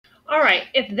All right,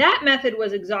 if that method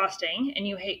was exhausting and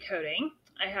you hate coding,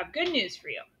 I have good news for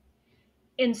you.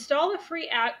 Install a free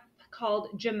app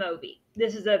called Jamovi.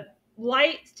 This is a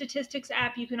light statistics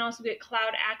app. You can also get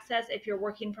cloud access if you're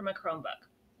working from a Chromebook.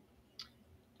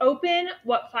 Open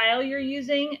what file you're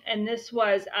using, and this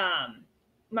was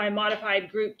my modified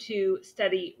group 2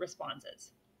 study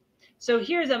responses. So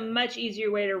here's a much easier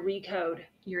way to recode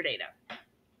your data.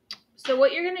 So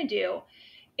what you're going to do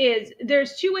is,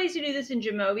 there's two ways to do this in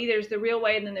Jamovi. There's the real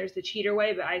way and then there's the cheater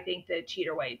way, but I think the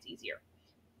cheater way is easier.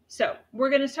 So we're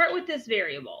going to start with this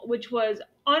variable, which was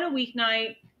on a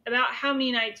weeknight, about how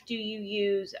many nights do you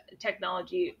use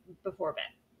technology before bed?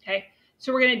 Okay,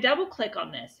 so we're going to double click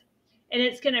on this and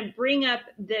it's going to bring up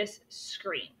this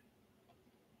screen.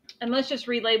 And let's just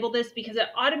relabel this because it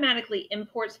automatically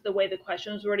imports the way the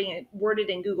question was worded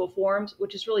in Google Forms,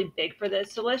 which is really big for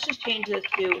this. So let's just change this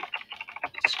to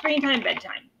screen time,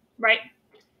 bedtime, right?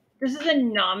 This is a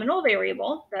nominal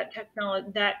variable. That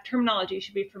terminology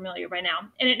should be familiar by now.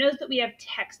 And it knows that we have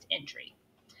text entry.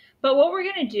 But what we're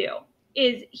going to do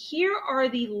is, here are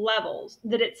the levels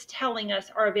that it's telling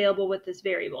us are available with this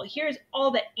variable. Here's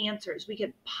all the answers we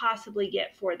could possibly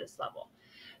get for this level.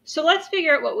 So let's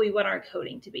figure out what we want our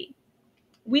coding to be.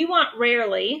 We want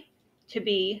rarely to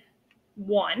be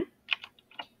 1.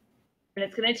 And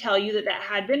it's going to tell you that that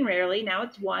had been rarely. Now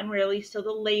it's 1. Rarely is still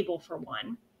the label for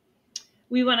 1.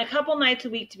 We want a couple nights a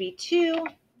week to be 2.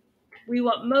 We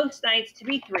want most nights to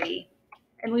be 3.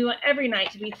 And we want every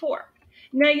night to be 4.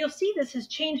 Now you'll see this has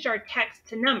changed our text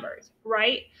to numbers,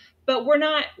 right? But we're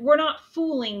not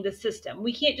fooling the system.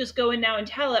 We can't just go in now and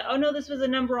tell it, oh no, this was a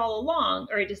number all along,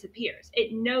 or it disappears.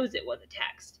 It knows it was a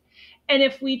text. And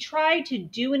if we try to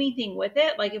do anything with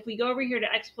it, like if we go over here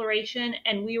to exploration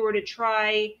and we were to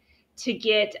try to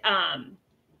get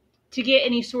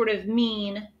any sort of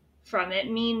mean from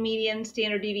it, mean, median,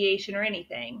 standard deviation, or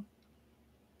anything,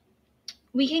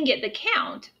 we can get the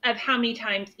count of how many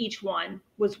times each one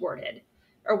was worded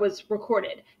or was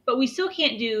recorded. But we still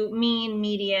can't do mean,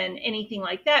 median, anything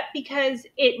like that, because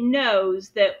it knows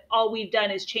that all we've done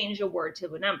is change a word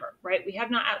to a number, right? We have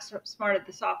not outsmarted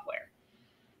the software.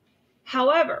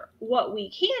 However, what we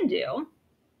can do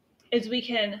is we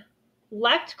can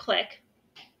left click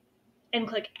and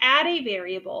click add a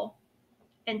variable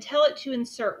and tell it to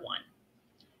insert one.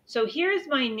 So here's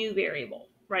my new variable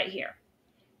right here.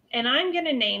 And I'm going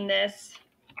to name this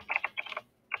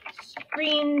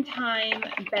screen time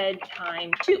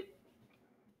bedtime 2.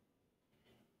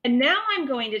 And now I'm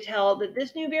going to tell that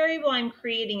this new variable I'm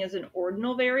creating is an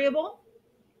ordinal variable.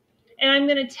 And I'm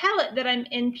going to tell it that I'm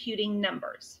imputing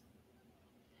numbers.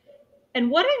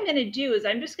 And what I'm going to do is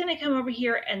I'm just going to come over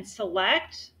here and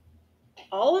select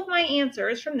all of my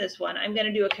answers from this one. I'm going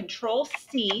to do a Control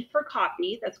C for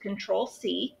copy. That's Control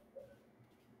C.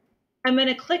 I'm going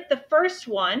to click the first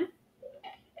one,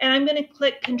 and I'm going to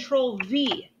click Control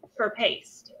V for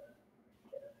paste.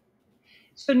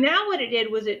 So now what it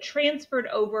did was it transferred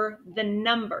over the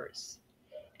numbers.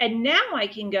 And now I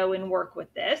can go and work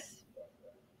with this.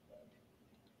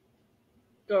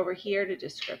 Go over here to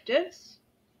descriptives.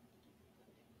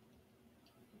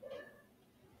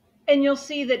 And you'll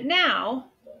see that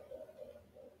now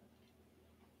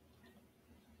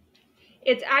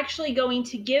it's actually going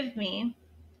to give me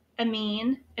a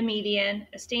mean, a median,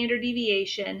 a standard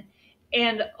deviation,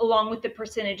 and along with the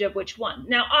percentage of which one.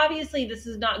 Now, obviously, this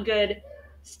is not good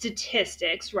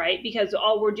statistics, right? Because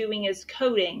all we're doing is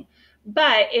coding.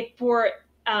 But if for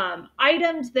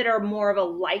items that are more of a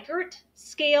Likert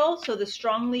scale, so the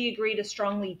strongly agree to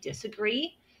strongly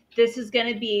disagree, this is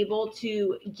going to be able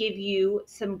to give you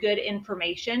some good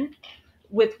information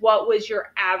with what was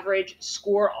your average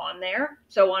score on there.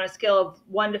 So on a scale of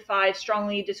 1 to 5,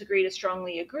 strongly disagree to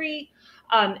strongly agree,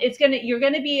 you're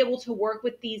going to be able to work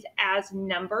with these as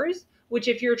numbers, which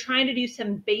if you're trying to do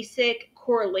some basic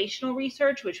correlational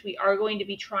research, which we are going to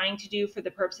be trying to do for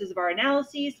the purposes of our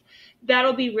analyses,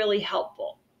 that'll be really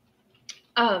helpful.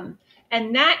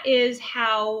 And that is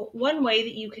how one way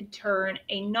that you could turn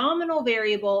a nominal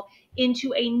variable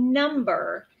into a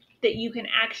number that you can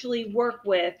actually work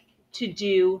with to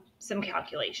do some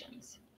calculations.